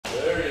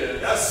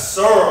Yes,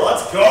 sir.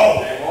 Let's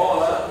go.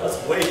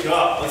 Let's wake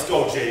up. Let's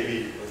go,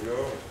 JB. Let's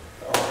go.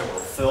 Okay, we're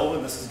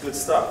filming. This is good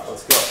stuff.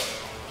 Let's go.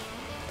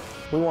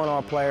 We want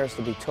our players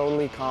to be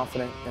totally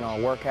confident in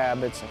our work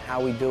habits and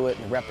how we do it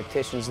and the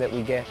repetitions that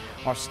we get.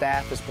 Our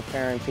staff is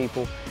preparing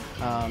people,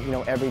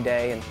 every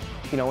day. And,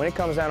 when it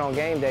comes down on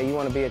game day, you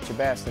want to be at your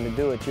best. And to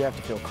do it, you have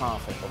to feel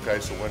confident. Okay,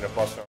 so when they're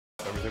busting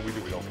everything we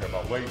do, we don't care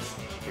about weights,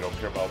 we don't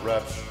care about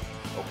reps,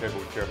 okay, but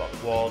we care about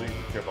quality,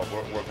 we care about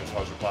working as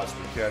hard as we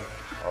possibly can,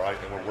 all right,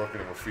 and we're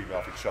working and we're feeding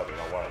off each other.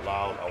 And I want it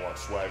loud, I want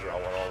swagger, I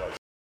want all that.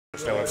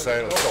 Understand what I'm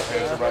saying? Let's go,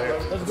 hands up right here.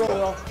 Let's go,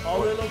 y'all.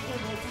 All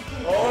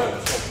right.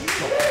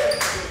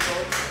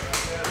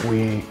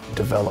 We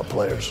develop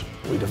players.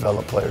 We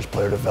develop players.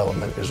 Player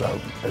development is our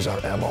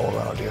MO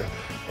around here.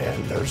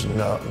 And there's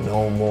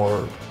no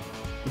more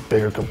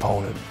bigger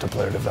component to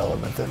player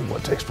development than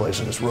what takes place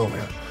in this room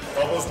here.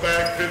 Elbows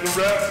back, hit the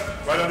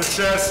rep, right on the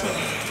chest. A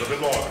little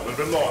bit longer, a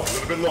little bit longer, a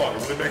little bit longer.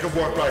 Really make it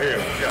work right here.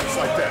 Yeah, just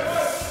like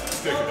that.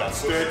 Stick it down,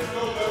 stick.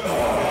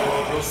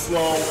 Real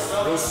slow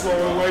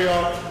on the way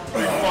up.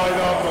 Big fight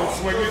up, don't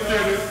swing to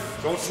get it.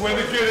 Don't swing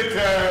to get it,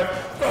 Cav.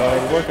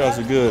 The workouts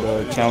are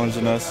good,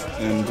 challenging us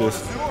and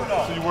just,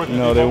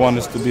 they want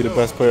us to be the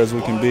best players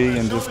we can be,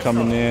 and just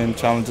coming in,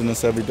 challenging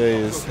us every day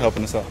is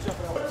helping us out.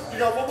 You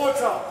got one more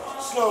time.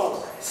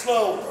 Slow,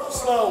 slow,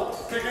 slow.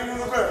 Take it into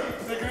the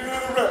rip, take it into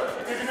the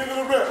rip, take it into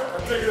the rip.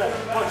 And take it out,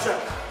 punch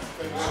out.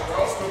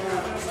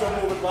 Still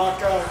moving,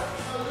 lock out.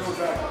 Go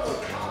back.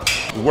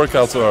 The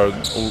workouts are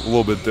a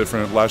little bit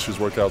different. Last year's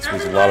workouts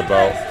was a lot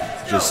about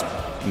just,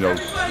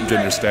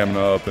 getting your stamina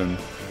up, and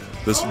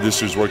this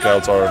year's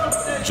workouts are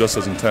just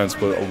as intense,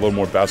 but a little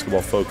more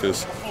basketball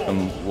focused,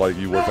 and like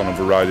you work on a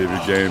variety of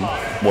your game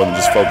more than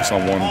just focus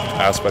on one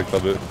aspect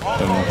of it,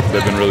 and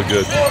they've been really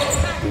good.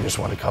 We just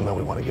want to come in,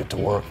 we want to get to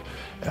work,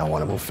 and I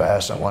want to move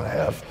fast. I want to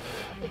have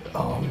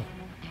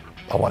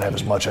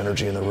as much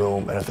energy in the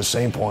room, and at the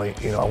same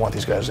point, I want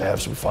these guys to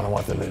have some fun. I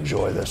want them to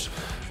enjoy this.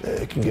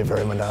 It can get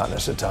very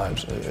monotonous at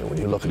times. When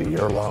you look at a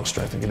year-long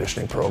strength and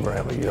conditioning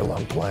program, a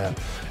year-long plan,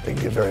 it can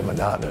get very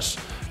monotonous.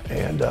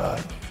 And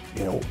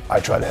I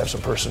try to have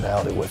some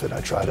personality with it.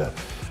 I try to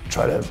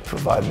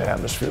provide an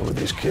atmosphere with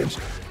these kids.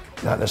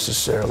 Not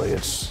necessarily,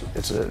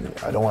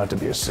 I don't want it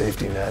to be a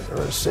safety net or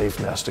a safe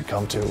nest to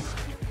come to,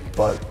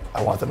 but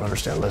I want them to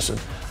understand, listen,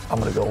 I'm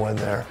going to go in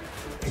there,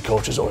 and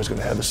coach is always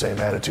going to have the same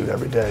attitude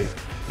every day.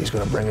 He's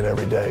going to bring it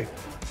every day.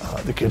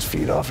 The kids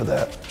feed off of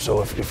that.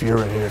 So if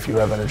you're in here, if you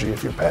have energy,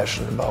 if you're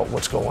passionate about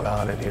what's going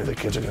on in here, the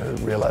kids are going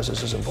to realize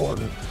this is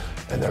important,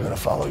 and they're going to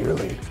follow your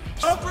lead.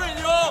 Bring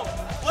it on.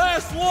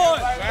 Last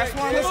one. Last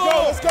one. Let's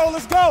go. Let's go.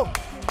 Let's go.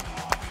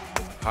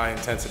 High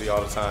intensity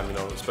all the time,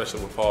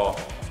 especially with Paul.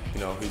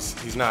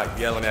 He's not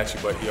yelling at you,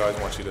 but he always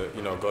wants you to,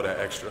 go that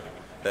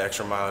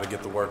extra mile to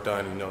get the work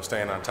done.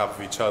 Staying on top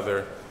of each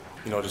other,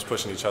 just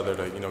pushing each other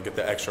to, get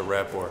the extra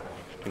rep or,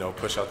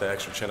 push out the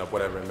extra chin up,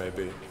 whatever it may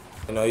be.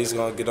 He's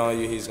going to get on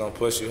you, he's going to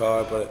push you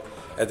hard, but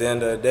at the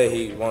end of the day,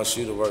 he wants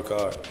you to work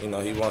hard. He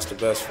wants the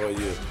best for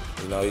you.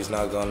 He's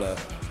not going to,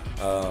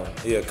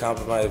 he'll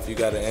compromise if you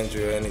got an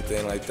injury or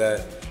anything like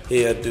that.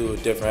 He'll do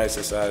different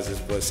exercises,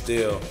 but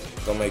still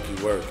going to make you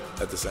work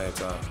at the same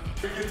time.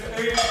 You get to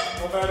 8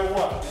 no matter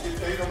what. You get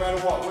to 8 no matter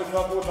what. With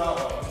up or without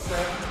up.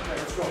 Understand? Okay,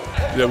 let's go.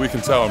 Yeah, we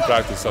can tell in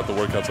practice that the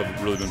workouts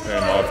have really been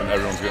paying off, and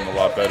everyone's getting a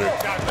lot better.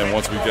 And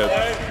once we get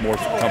more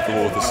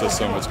comfortable with the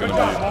system, it's going to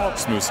be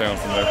smooth sailing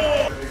from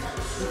there.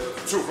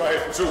 2, right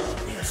here,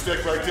 2.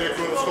 Stick right there,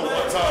 good. Let's go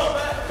one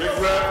time. Big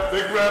rep,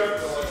 big rep.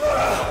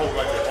 Hold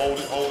right there. Hold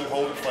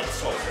it. Fight it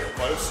slow.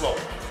 Fight it slow.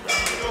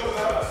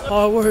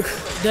 Hard work,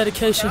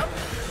 dedication,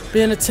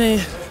 being a team.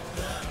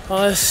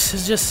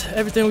 It's just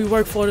everything we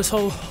work for this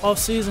whole off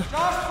season,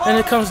 and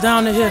it comes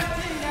down to here.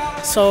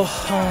 So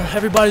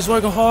everybody's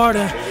working hard,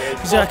 and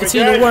we just got to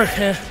continue to work.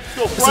 And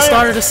it's the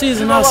start of the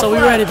season now, so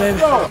we're ready,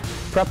 baby.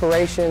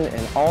 Preparation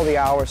and all the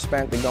hours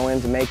spent to go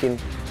into making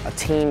a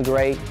team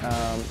great,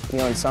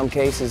 in some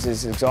cases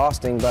is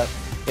exhausting, but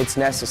it's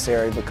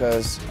necessary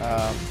because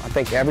I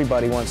think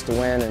everybody wants to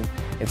win, and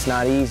it's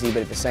not easy,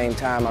 but at the same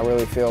time, I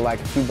really feel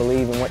like if you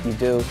believe in what you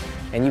do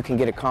and you can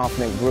get a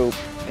confident group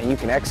and you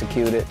can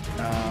execute it,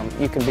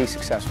 you can be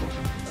successful.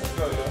 Let's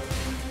go,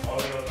 yeah. All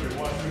in on 3.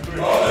 1, 2,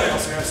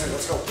 3.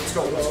 Let's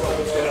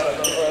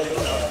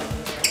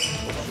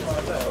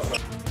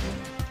go.